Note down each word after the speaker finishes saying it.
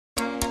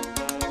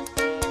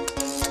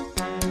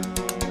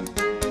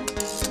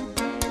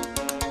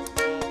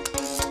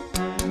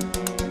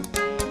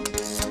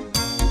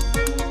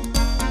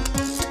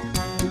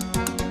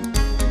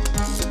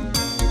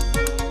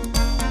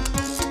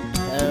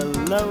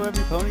Hello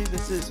everybody,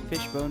 this is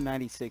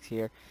Fishbone96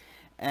 here,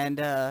 and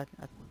I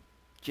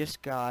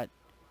just got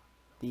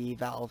the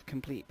Valve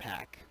Complete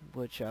Pack,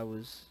 which I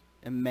was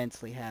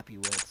immensely happy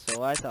with,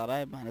 so I thought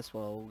I might as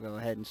well go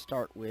ahead and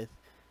start with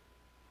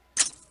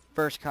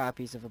first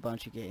copies of a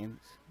bunch of games.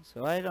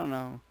 So I don't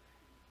know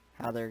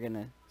how they're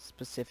gonna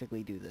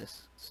specifically do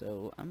this,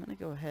 so I'm gonna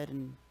go ahead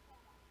and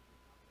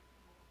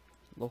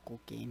local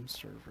game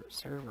server.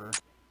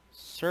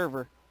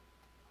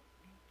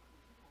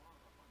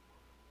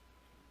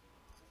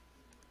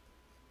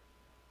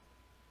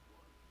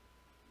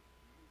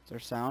 Is there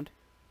sound?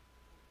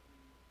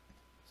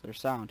 Is there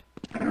sound?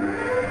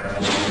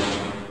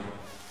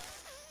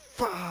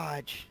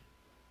 Fudge!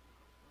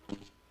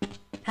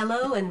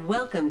 Hello and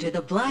welcome to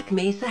the Black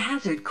Mesa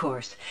Hazard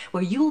Course,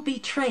 where you will be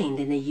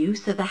trained in the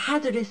use of the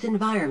hazardous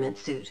environment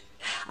suit.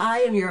 I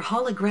am your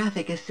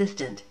holographic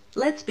assistant.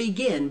 Let's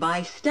begin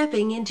by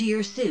stepping into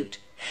your suit.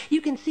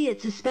 You can see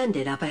it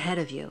suspended up ahead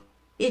of you.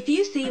 If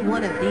you see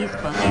one of these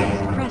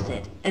buttons, press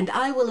it, and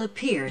I will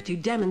appear to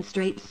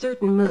demonstrate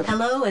certain moves.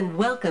 Hello and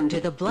welcome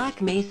to the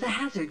Black Mesa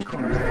Hazard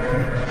Course.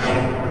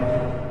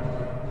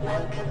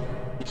 Welcome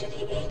to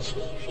the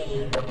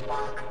HEV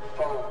Mark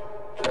IV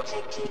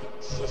Protective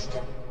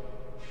System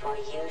for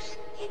use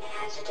in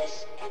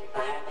hazardous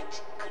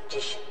environment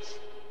conditions.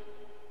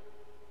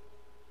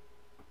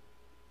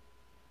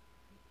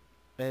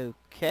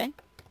 Okay.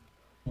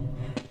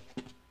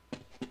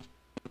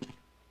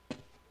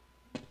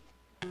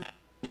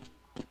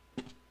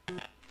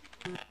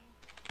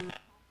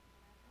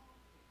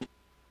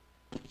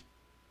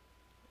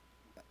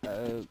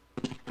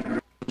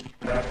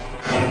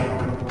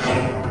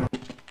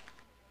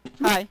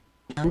 Hi.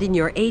 And in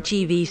your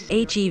HEV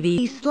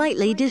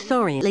slightly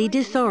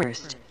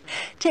disoriented.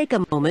 Take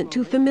a moment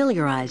to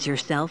familiarize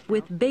yourself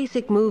with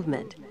basic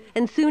movement,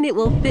 and soon it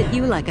will fit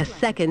you like a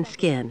second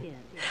skin.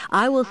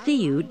 I will see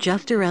you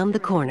just around the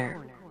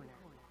corner.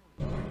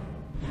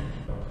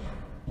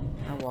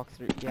 I'll walk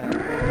through,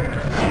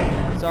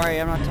 yeah. Sorry,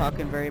 I'm not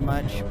talking very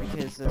much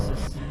because this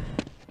is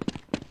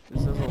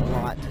a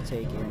lot to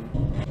take in.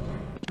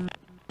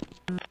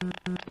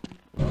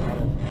 A lot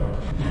of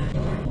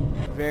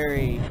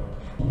very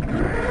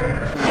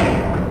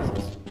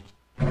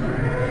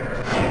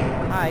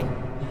Hi.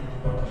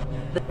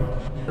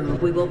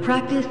 We will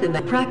practice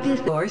the practice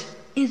course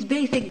is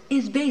basic.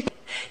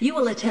 You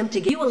will attempt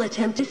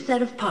a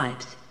set of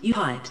pipes.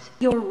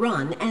 Your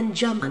run and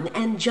jump.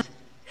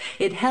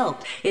 It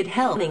helps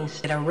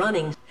at a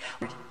running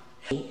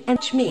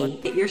and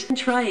me at your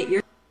try it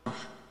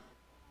yourself.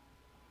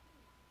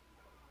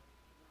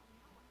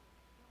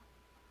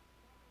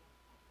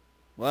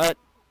 What?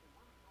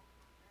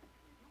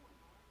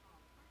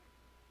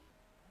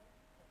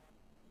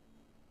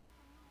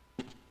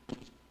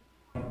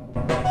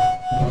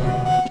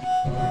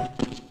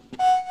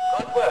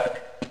 Good work.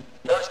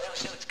 Those new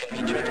suits can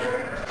be tricky.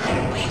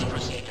 Please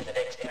proceed to the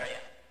next area.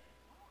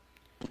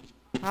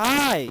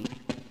 Hi.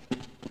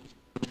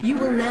 You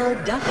will now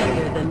duck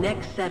under the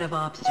next set of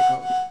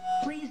obstacles.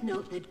 Please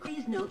note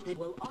that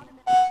will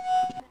automatically.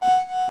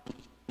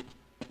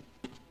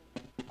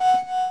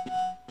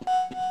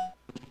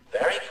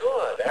 Very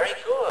good, very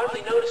good. I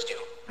hardly noticed you.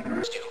 To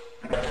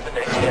the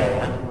next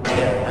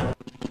area.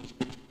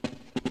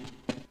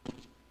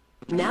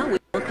 Now we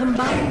will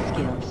combine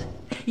skills.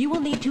 You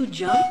will need to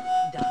jump,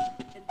 duck,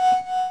 and...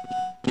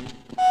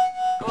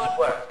 Good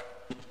work.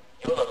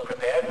 You look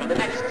prepared for the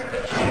next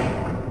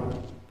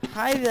station.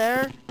 Hi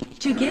there.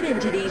 To get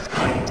into these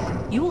pipes,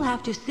 you will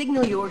have to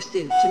signal your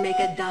suit to make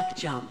a duck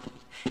jump.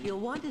 You'll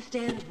want to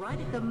stand right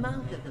at the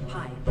mouth of the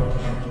pipe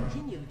and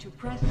continue to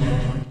press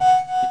forward.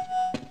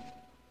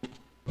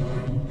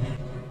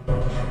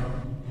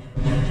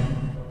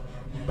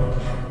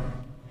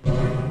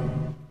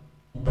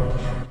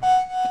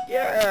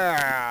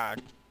 Yeah.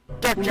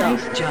 Duck jump.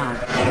 Nice job.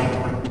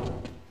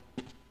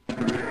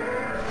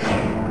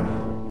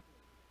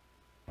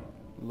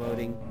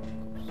 Loading.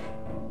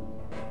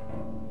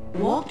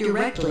 Walk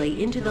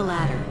directly into the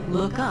ladder,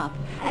 look up,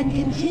 and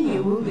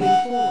continue moving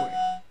forward.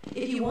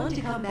 If you want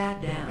to come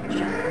back down,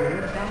 just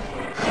move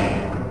backwards.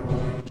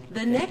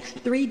 The next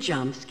 3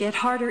 jumps get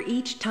harder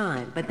each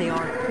time, but they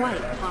are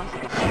quite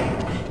possible.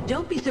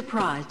 Don't be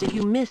surprised if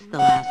you miss the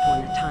last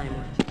one a time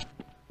or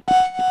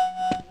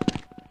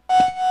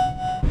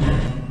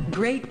two.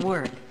 Great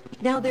work.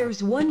 Now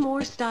there's one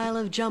more style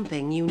of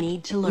jumping you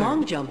need to learn.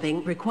 Long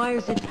jumping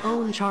requires its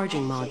own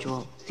charging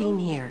module, seen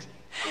here.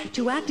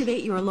 To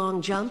activate your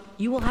long jump,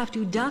 you will have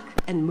to duck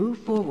and move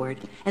forward,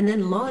 and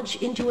then launch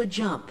into a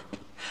jump.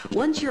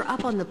 Once you're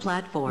up on the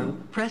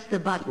platform, press the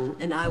button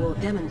and I will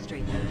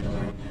demonstrate.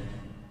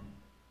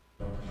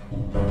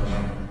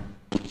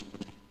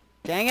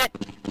 Dang it.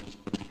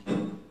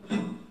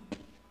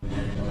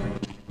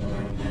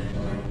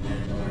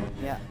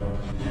 Yeah.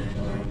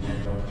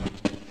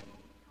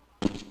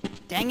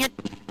 Dang it.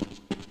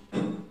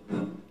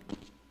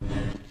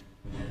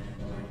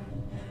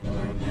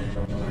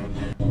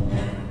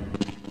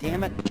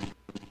 Damn it.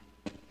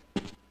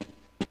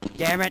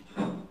 Damn it.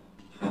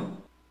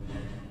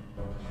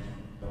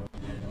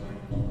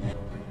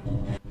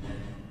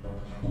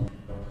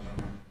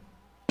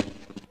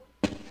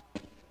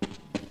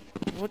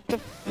 What the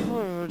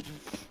fuck?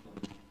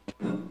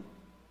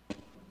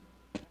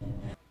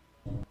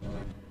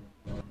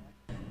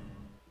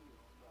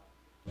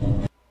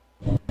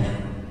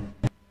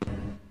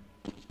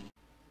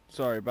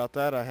 Sorry about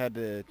that. I had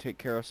to take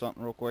care of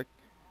something real quick.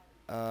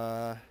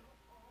 Goodness.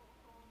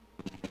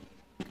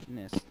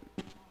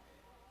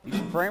 These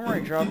frame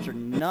rate drops are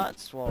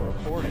nuts while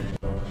recording.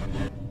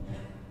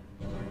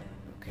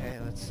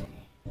 Okay, let's see.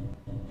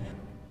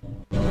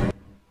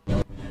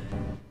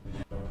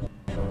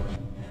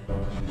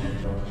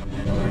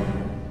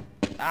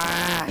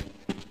 Ah!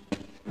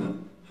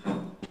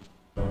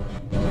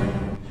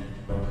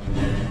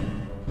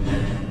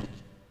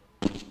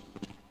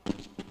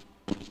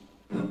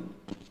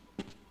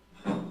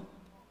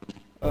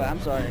 Oh, I'm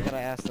sorry. I gotta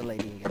ask the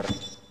lady again.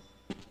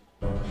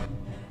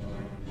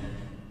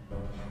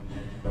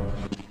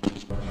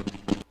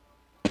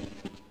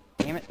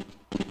 Damn it.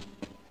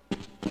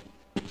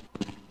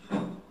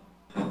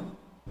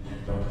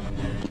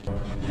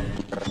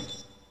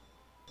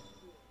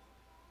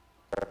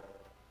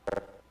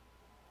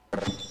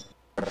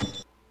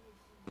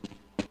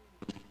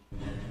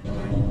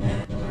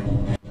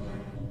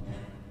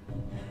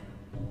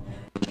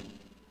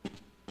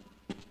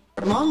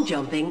 Long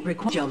jumping,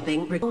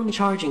 charging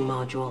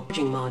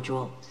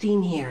module,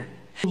 seen here.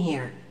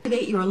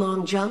 Activate your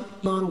long jump,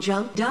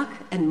 duck,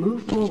 and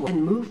move forward,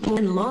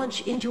 and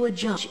launch into a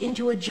jump,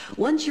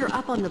 Once you're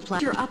up on the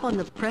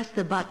press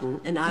the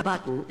button, and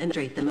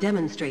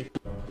demonstrate.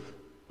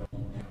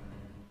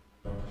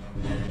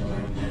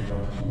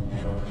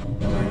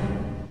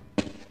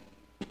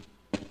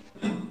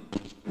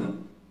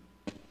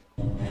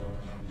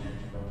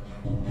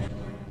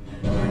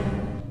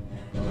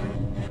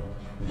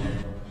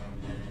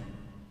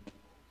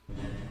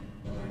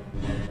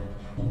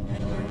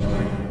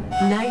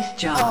 Nice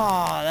job.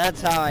 Oh,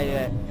 that's how I did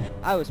it.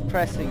 I was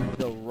pressing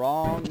the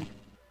wrong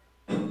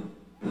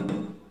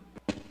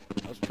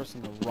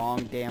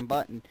damn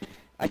button.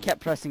 I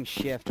kept pressing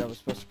shift. I was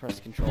supposed to press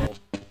control.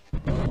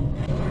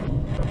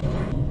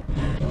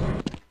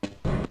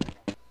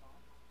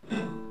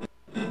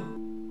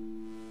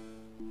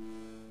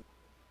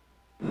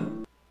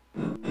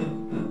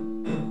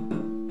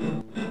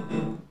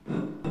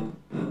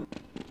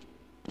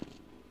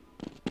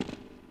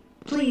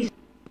 Please,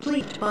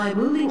 by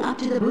moving up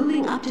to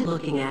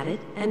looking at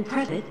it, and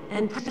press the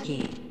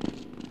key.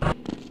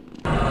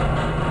 Now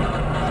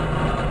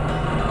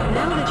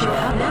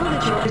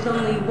that there's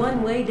only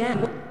one way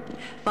down.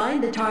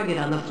 Find the target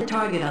on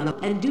the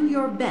and do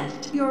your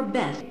best.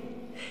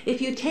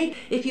 If you take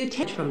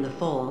from the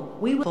fall,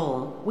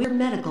 we're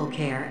medical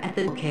care at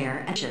the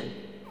care action.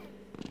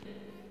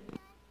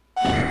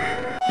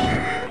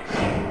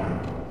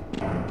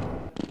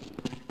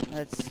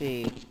 Let's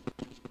see.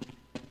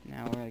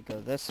 Now we're gonna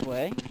go this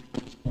way.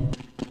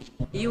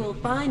 You will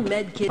find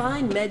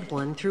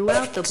med1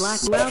 throughout the black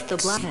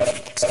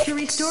head. To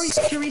restore,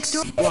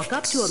 walk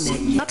up to a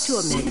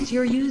med,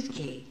 your use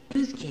key.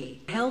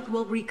 Health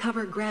will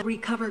recover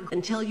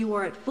until you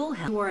are at full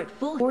health.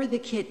 Or the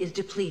kit is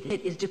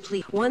depleted.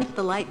 Once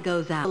the light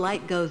goes out,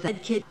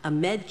 a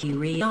med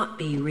key not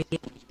be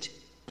reached.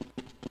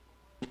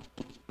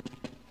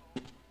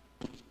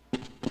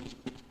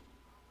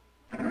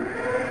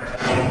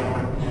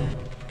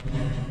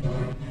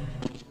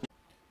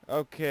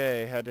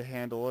 Okay, had to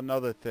handle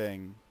another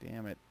thing.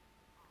 Damn it.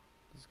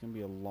 This is gonna be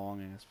a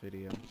long ass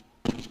video.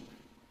 I'm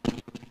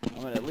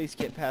gonna at least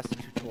get past the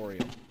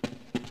tutorial.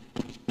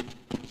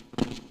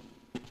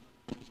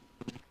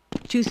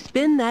 To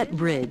spin that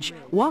bridge,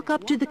 walk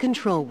up to the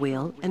control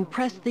wheel and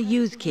press the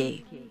use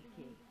key.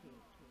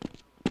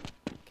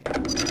 Okay.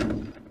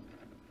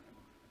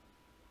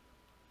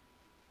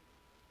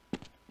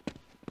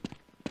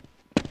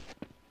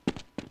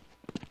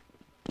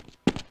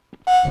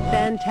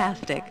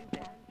 Fantastic.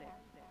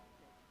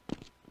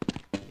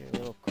 You're a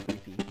little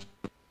creepy.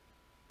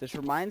 This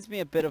reminds me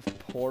a bit of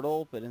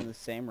Portal, but in the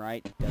same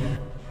right.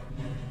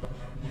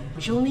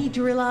 You'll need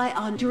to rely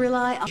on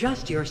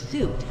just your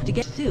suit to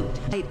get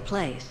right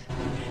place.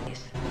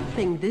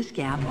 Filling this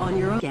gap on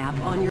your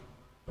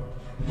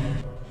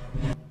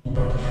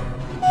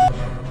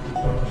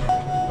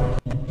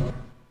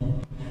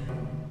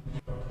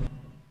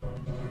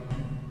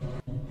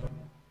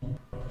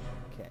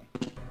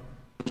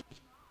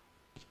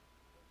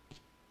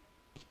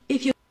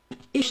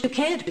If you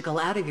can't go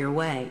out of your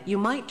way, you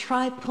might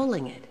try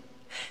pulling it.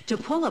 To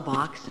pull a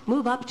box,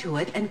 move up to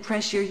it and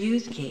press your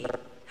use key.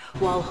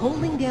 While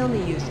holding down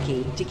the use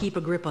key to keep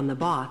a grip on the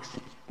box,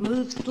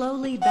 move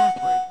slowly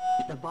backward.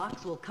 The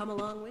box will come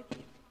along with you.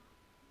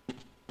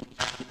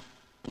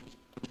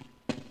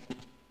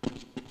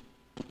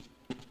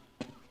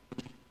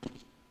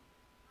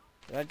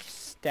 Did I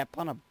just step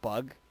on a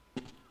bug?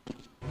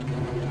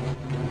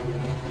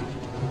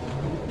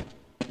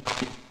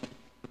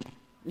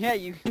 Yeah,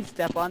 you can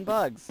step on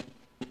bugs.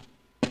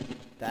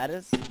 That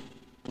is...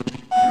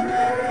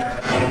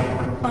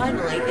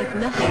 Finally, if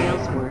nothing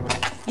else works,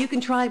 you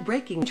can try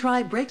brakes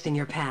in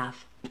your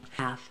path.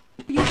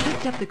 You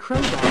picked up the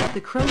crowbar.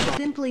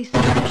 Simply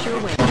smash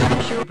your way,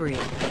 smash your brake.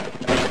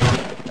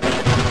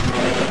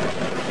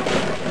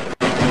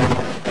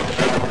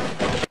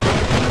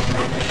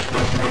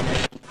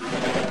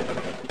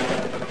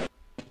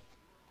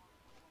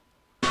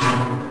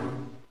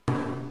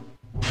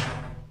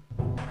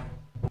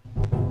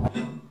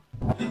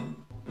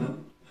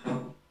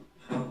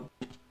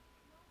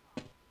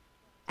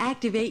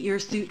 Activate your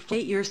suit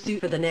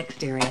for the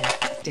next area.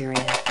 50%.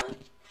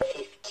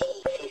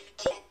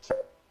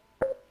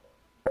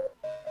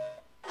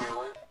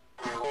 Power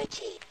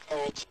 30%.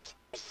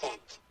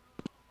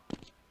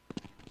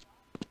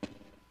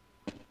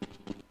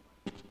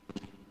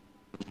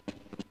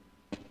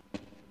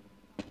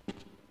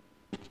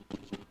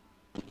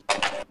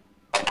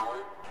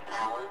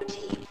 Power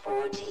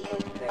 40%.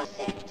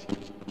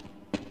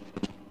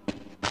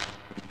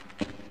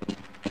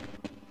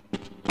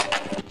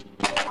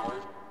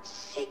 Power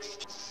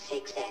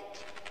 66%.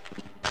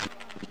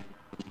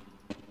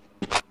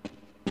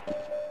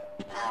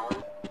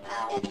 Power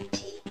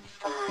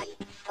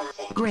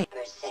 75%. Great.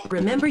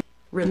 Remember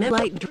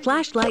light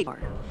flashlight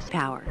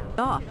power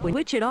off.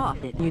 Switch it off.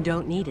 You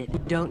don't need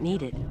it. Don't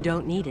need it.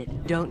 Don't need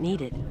it. Don't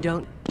need it.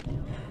 Don't.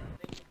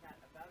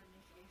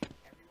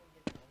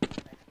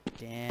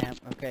 Damn.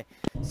 Okay.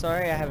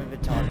 Sorry I haven't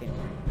been talking.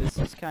 This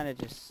is kind of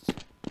just...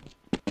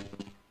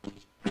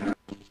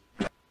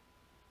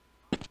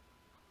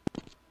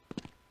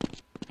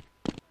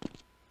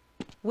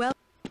 Well,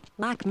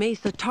 Black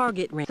Mesa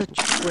target range,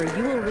 where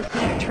you will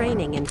receive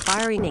training in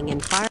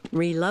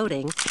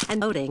reloading,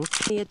 and loading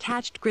the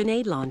attached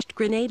grenade launch.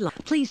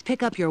 Please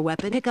pick up your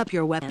weapon.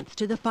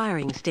 To the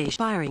firing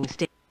station.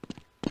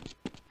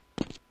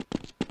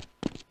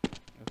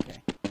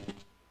 Okay.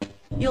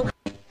 You'll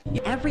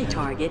every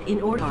target in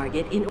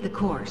the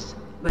course,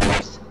 but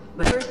first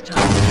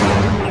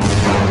time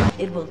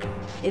it will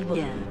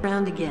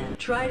round again.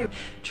 Try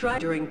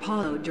during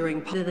pause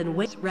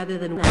rather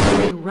than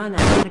to run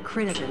out at a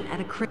critical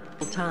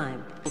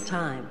time.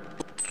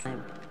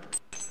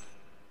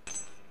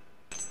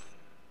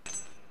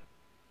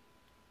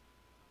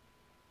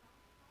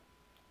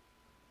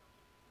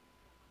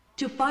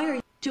 To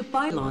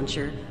fire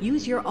launcher,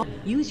 use your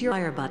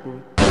fire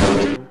button.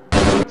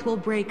 It will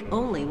break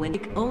only when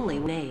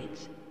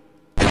nades.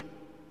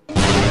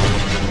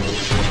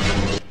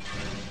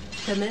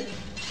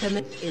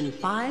 Commence in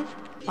 5,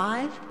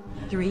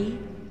 3,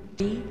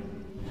 2,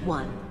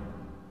 1.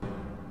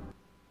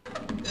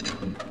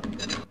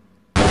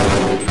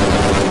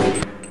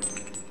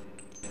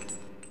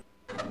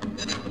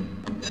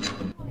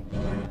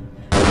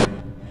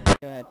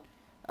 Go ahead.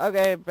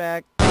 Okay,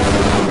 back.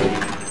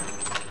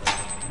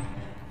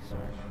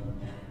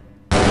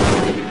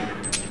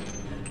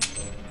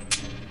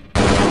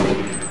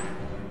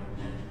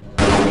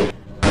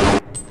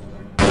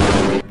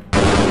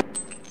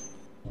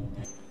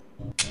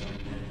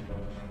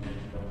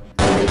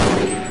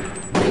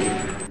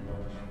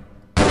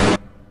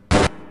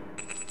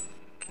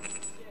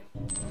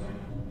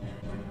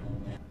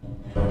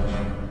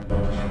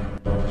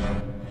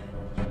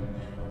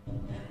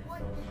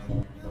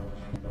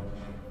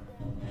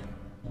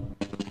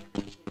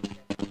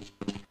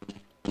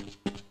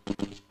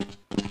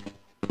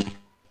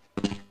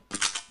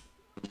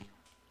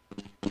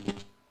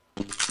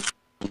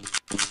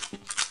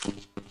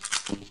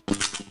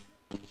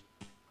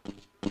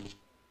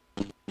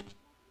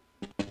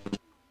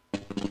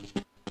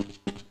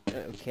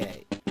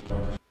 Okay.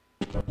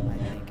 I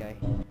think I...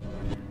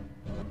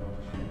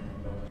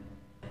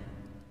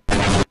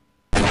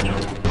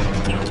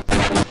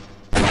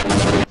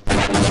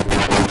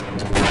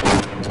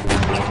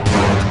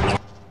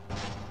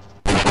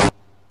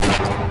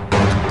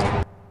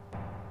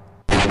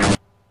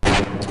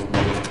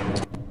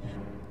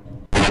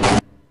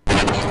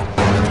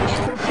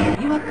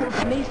 You have come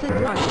Mesa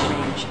target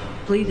range.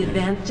 Please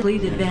advance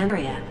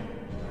area.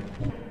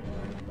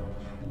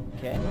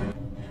 Okay.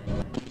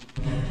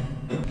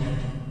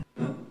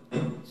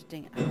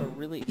 Sting, I have a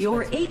really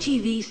Your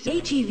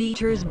expensive... HEV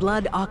enters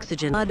blood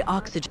oxygen,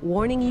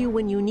 warning you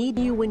when you need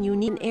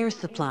an air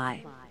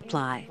supply.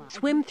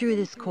 Swim through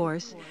this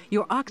course,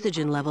 your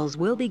oxygen levels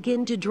will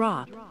begin to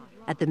drop.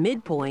 At the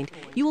midpoint,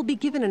 you will be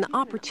given an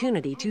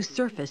opportunity to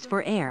surface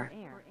for air.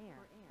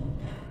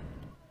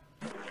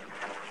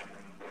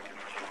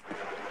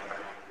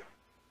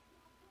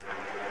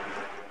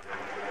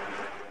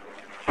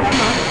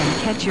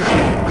 Catch your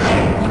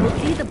breath. You will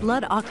see the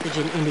blood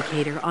oxygen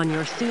indicator on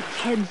your suit's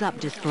heads-up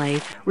display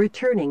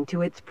returning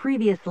to its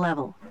previous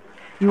level.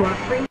 You are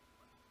free.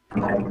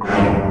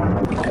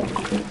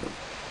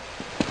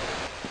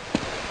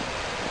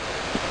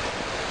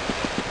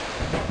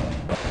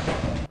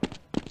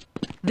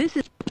 This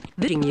is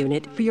the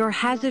unit for your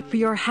hazard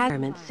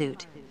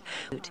suit.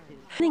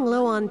 Running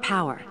low on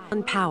power.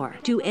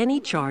 To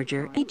any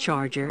charger,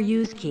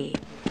 use key.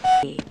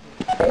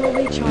 Will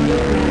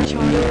recharge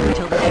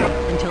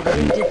until the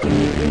unit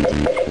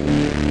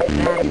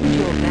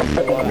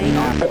battery may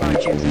also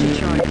chargers to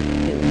charge.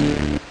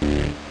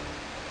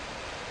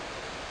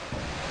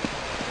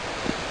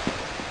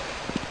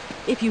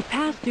 If you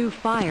pass through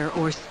fire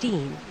or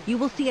steam, you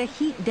will see a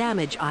heat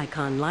damage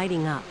icon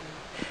lighting up.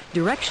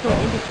 Directional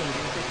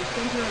indicators at the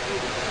center of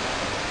your...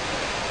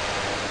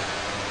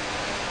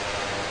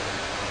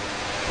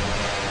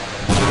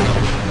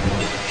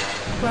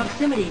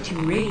 Proximity to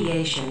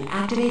radiation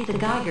activates the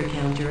Geiger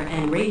counter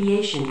and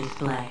radiation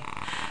display.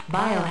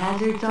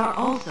 Biohazards are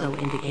also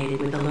indicated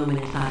with the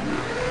luminous icon.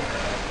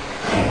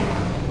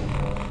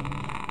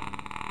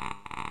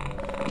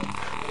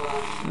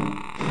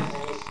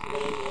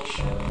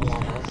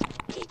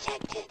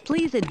 detected.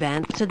 Please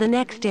advance to the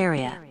next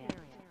area.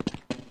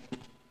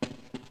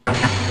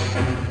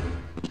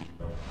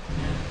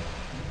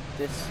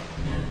 This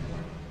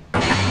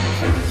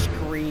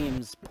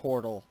screams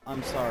Portal.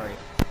 I'm sorry.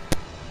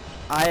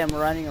 I am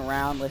running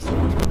around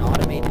listening to an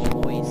automated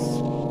voice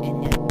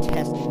in a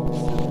testing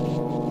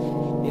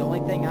facility. The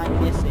only thing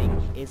I'm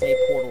missing is a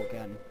portal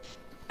gun.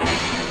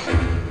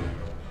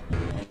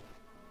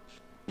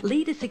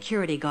 Lead a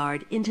security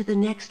guard into the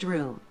next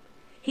room.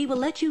 He will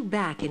let you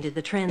back into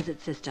the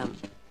transit system.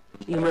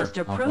 You must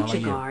I'll approach follow a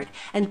you. guard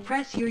and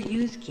press your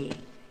use key.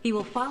 He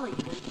will follow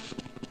you.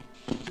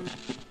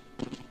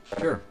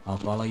 Sure, I'll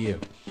follow you.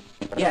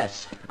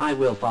 Yes, I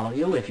will follow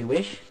you if you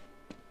wish.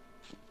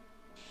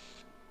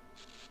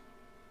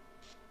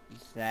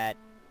 Is that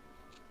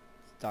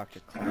Dr.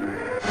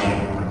 Clark?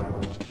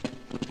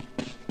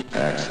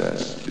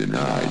 Access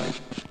denied.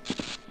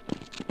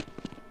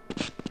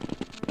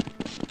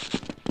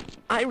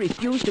 I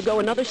refuse to go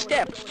another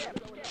step.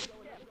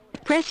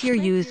 Press your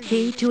use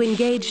key to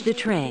engage the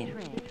train.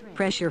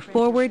 Press your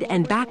forward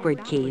and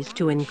backward keys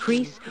to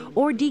increase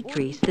or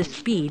decrease the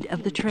speed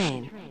of the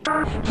train.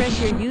 Press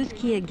your use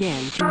key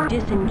again to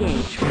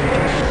disengage from the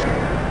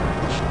train.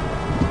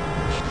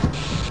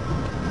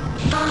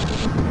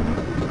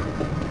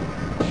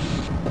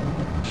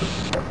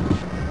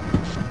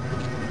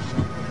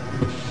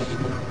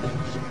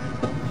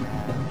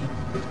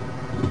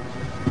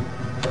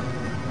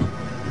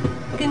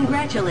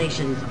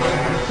 Congratulations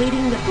on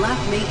completing the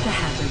Black Mesa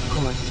Hazard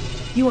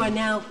course. You are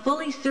now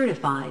fully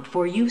certified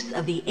for use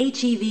of the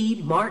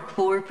HEV Mark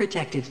IV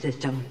protective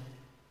system.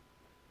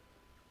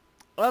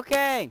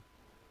 Okay.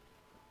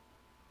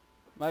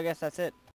 Well, I guess that's it.